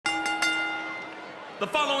The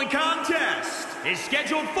following contest is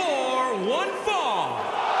scheduled for one fall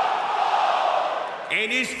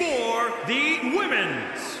and is for the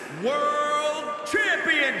Women's World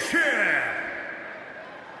Championship.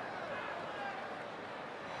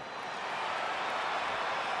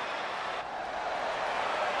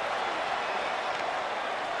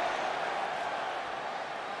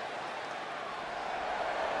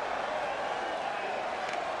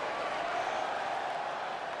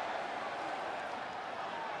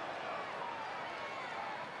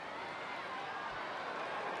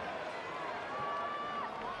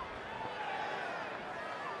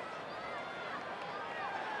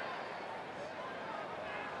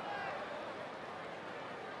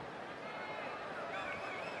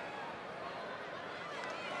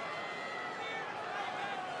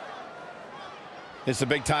 It's a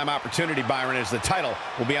big-time opportunity, Byron, as the title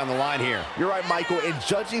will be on the line here. You're right, Michael, and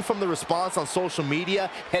judging from the response on social media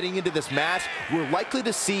heading into this match, we're likely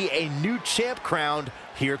to see a new champ crowned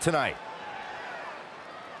here tonight.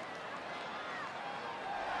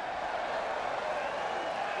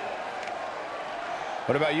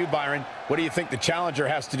 What about you, Byron? What do you think the challenger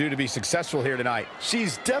has to do to be successful here tonight?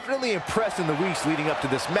 She's definitely impressed in the weeks leading up to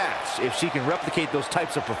this match. If she can replicate those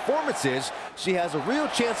types of performances, she has a real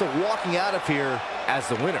chance of walking out of here as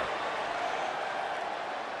the winner.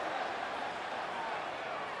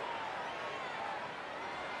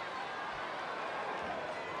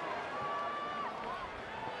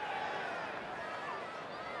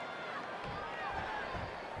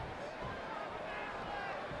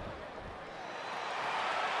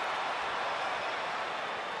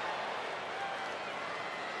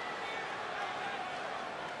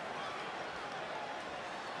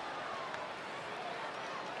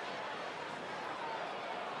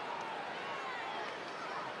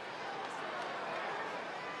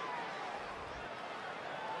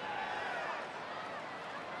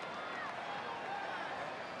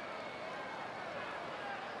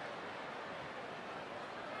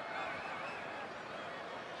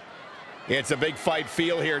 It's a big fight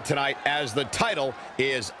feel here tonight as the title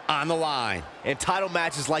is on the line. And title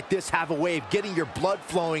matches like this have a way of getting your blood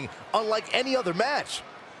flowing unlike any other match.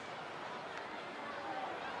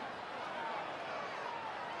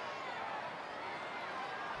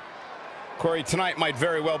 Corey, tonight might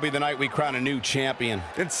very well be the night we crown a new champion.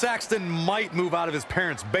 And Saxton might move out of his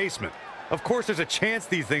parents' basement. Of course, there's a chance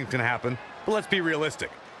these things can happen, but let's be realistic.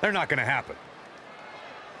 They're not going to happen.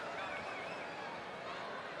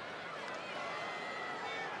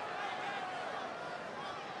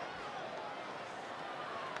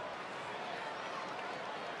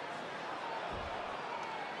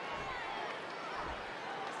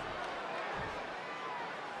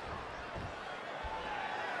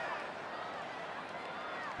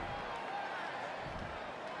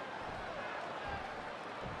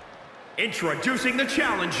 Introducing the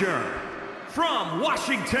challenger, from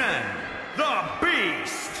Washington, the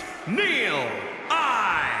Beast, Nyla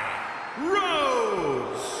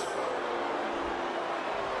Rose.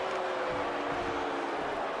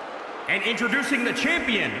 And introducing the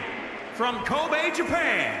champion, from Kobe,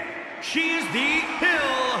 Japan, she is the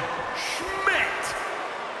Hill Schmidt.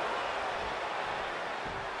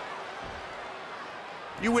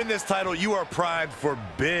 You win this title, you are primed for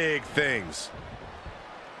big things.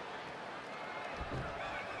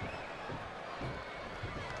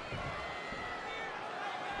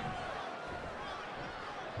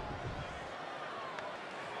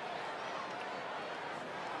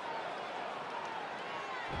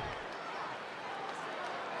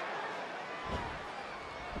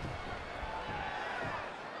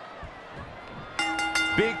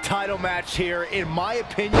 Big title match here. In my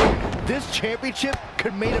opinion, this championship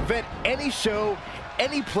could main event any show,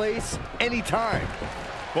 any place, anytime.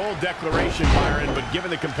 Bold declaration, Byron, but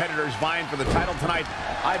given the competitors vying for the title tonight,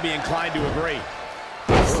 I'd be inclined to agree.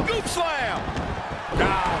 Scoop slam!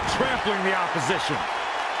 Now trampling the opposition.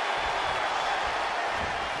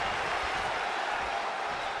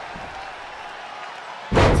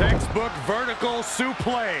 Textbook vertical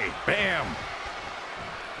suplex. Bam!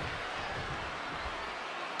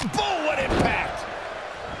 Boom, what impact!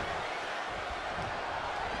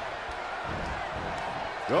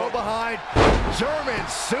 Go behind, German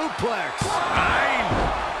suplex.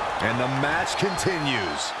 9. And the match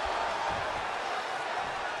continues.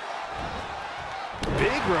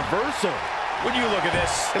 Big reversal. When you look at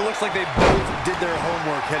this, It looks like they both did their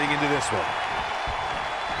homework heading into this one.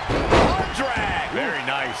 arm drag. Very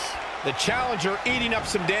nice. The challenger eating up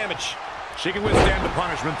some damage. She can withstand the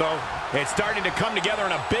punishment, though. It's starting to come together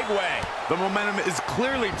in a big way. The momentum is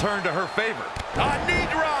clearly turned to her favor. A knee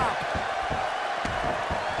drop.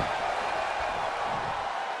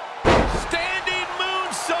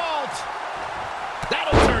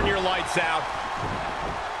 lights out.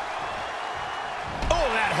 Oh,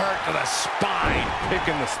 that hurt to the spine.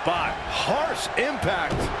 Picking the spot. Harsh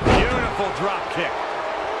impact. Beautiful drop kick.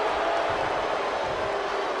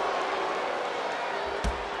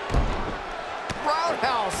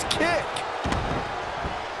 Roundhouse kick.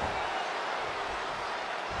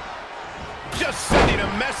 Just sending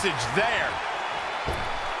a message there.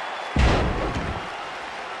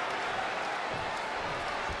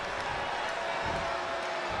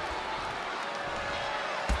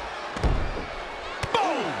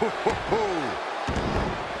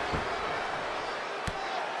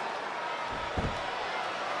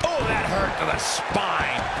 Oh, that hurt to the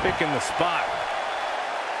spine. Picking the spot.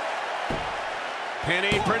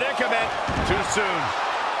 Penny predicament. Too soon.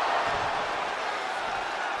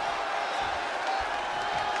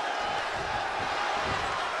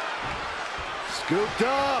 Scooped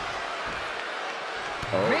up.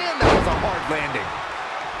 Man, that was a hard landing.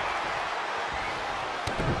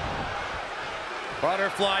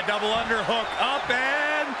 Butterfly double underhook up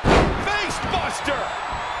and face buster.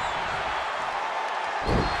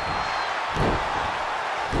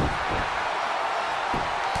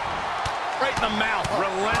 Right in the mouth.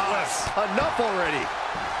 Relentless. Enough already.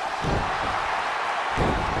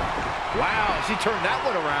 Wow, she turned that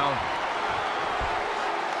one around.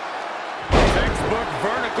 Textbook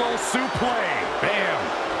vertical suplex. Bam.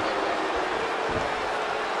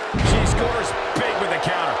 She scores big with the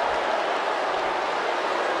counter.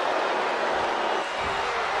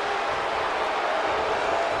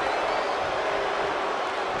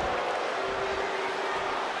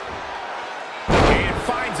 And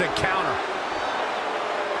finds a counter.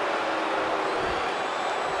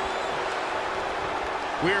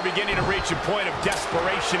 We are beginning to reach a point of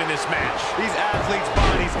desperation in this match. These athletes'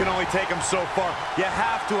 bodies can only take them so far. You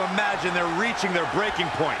have to imagine they're reaching their breaking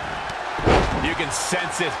point. You can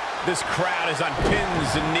sense it. This crowd is on pins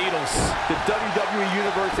and needles. The WWE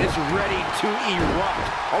Universe is ready to erupt.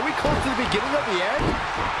 Are we close to the beginning of the end?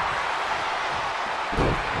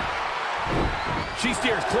 She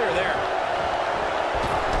steers clear there.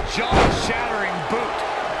 Jaw-shattering boot.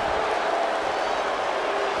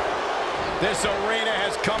 This arena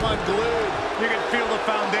has come unglued. You can feel the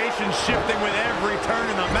foundation shifting with every turn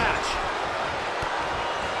in the match.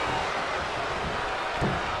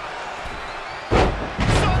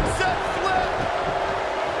 Sunset flip!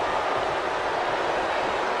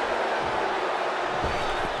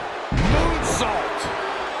 Moonsault.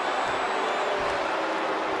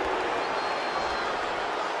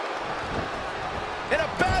 In a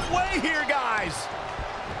bad way here, guys.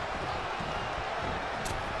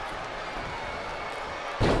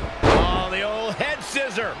 Oh, the old head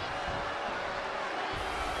scissor.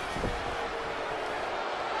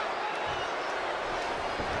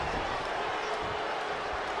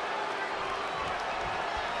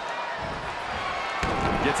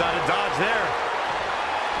 Gets out of dodge there.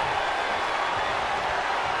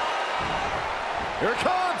 Here it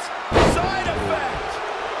comes! Side effect.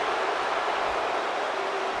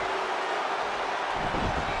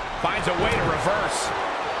 Finds a way to reverse.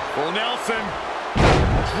 Full Nelson.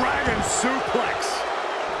 Dragon suplex.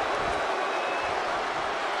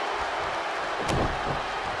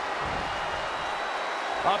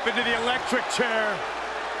 Up into the electric chair.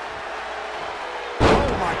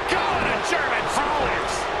 Oh my God, a German suplex.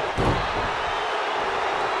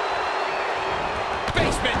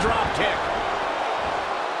 Basement drop kick.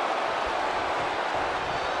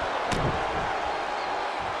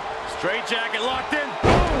 Straight jacket locked in.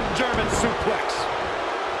 Boom! German suplex.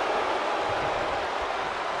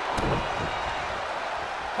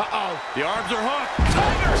 Uh-oh. The arms are hooked.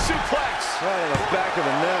 Tiger suplex. Right in the back of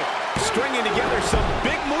the neck. Stringing together some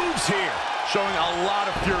big moves here. Showing a lot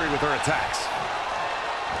of fury with her attacks.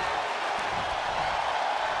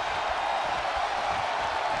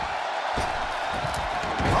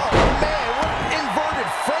 Oh, man, what an inverted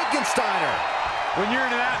Frankensteiner. When you're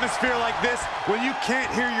in an atmosphere like this, when you can't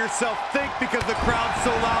hear yourself think because the crowd's so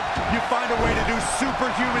loud, you find a way to do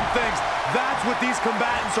superhuman things. That's what these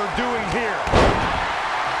combatants are doing here.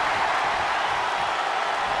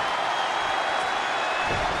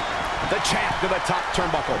 The champ to the top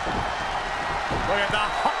turnbuckle. Look at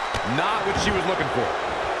that. Not what she was looking for.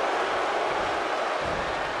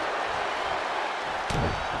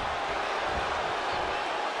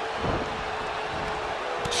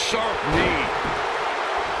 Sharp knee.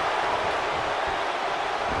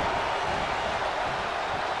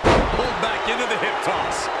 Pulled back into the hip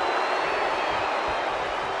toss.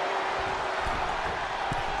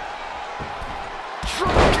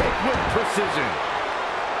 Drop kick with precision.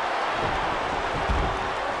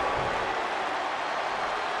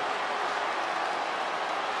 1,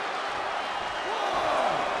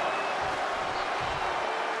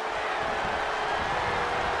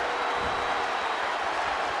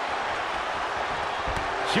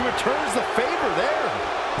 She returns the favor there.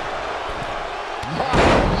 My,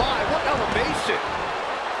 oh my, what elevation.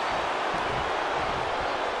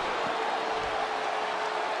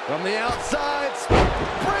 From the outside,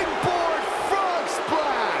 springboard frog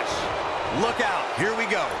splash. Look out, here we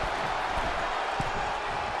go.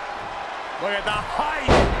 Look at the height.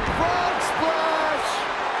 Frog splash.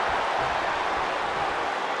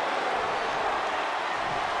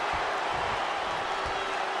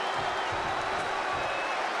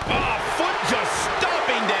 Oh, foot just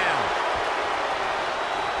stomping down.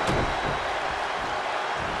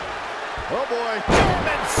 Oh boy.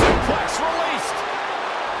 German suplex released.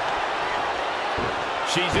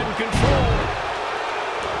 She's in control.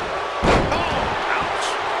 Oh, ouch.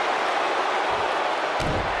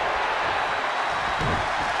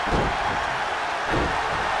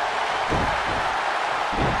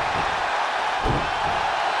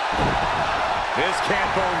 This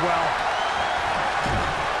can't bode well.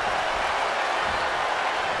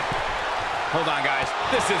 Hold on, guys.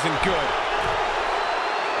 This isn't good.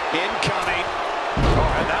 Incoming.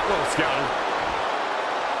 Oh, had that little scouted.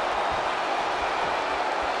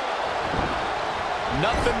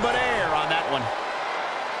 Nothing but air on that one.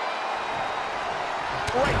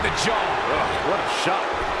 Right in the jaw. Ugh, what a shot.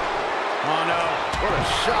 Oh, no. What a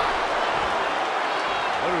shot.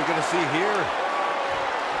 What are we going to see here?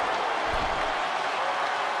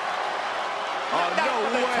 Oh, no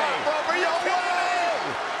way. No way. Avalanche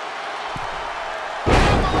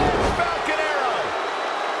Falcon Arrow.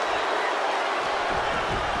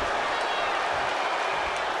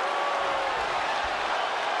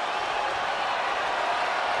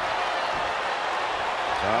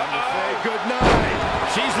 Time to say goodnight.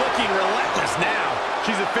 She's looking relentless now.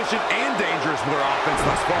 She's efficient and dangerous with her offense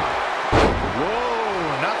thus far.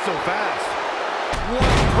 Whoa, not so fast.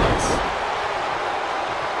 One press.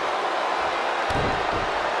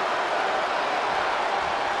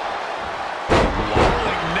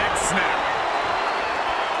 Rolling neck snap.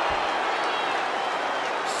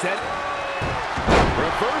 Set.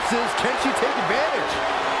 Reverses. Can she take advantage?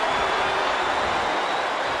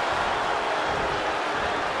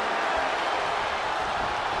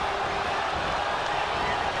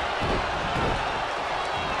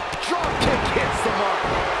 Drop kick hits the mark.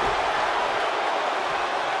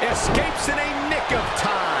 Escapes in a nick of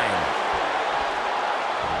time.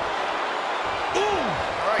 Ooh!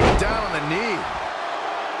 Right down on the knee.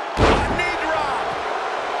 A knee drop.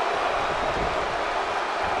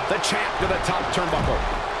 The champ to the top turnbuckle.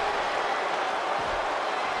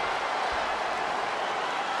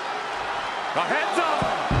 The heads up.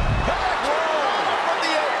 From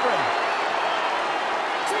the apron.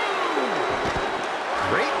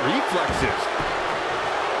 Great reflexes.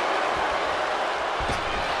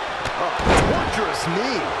 Oh, torturous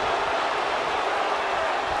knee.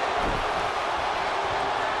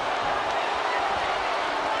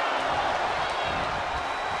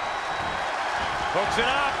 Hooks it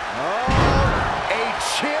up. Oh, a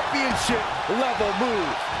championship level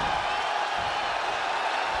move.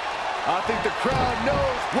 I think the crowd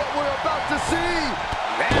knows what we're about to see.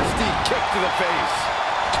 Nasty kick to the face.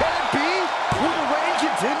 Can it be? Will the reign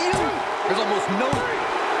continue? There's almost no way.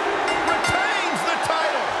 Retains the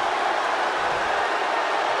title.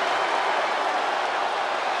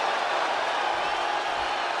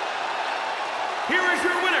 Here is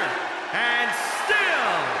your winner, and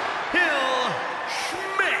still Hill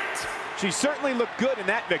Schmidt. She certainly looked good in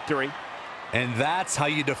that victory. And that's how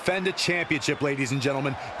you defend a championship, ladies and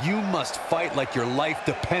gentlemen. You must fight like your life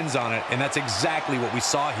depends on it, and that's exactly what we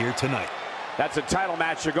saw here tonight. That's a title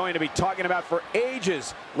match you're going to be talking about for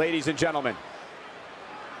ages, ladies and gentlemen.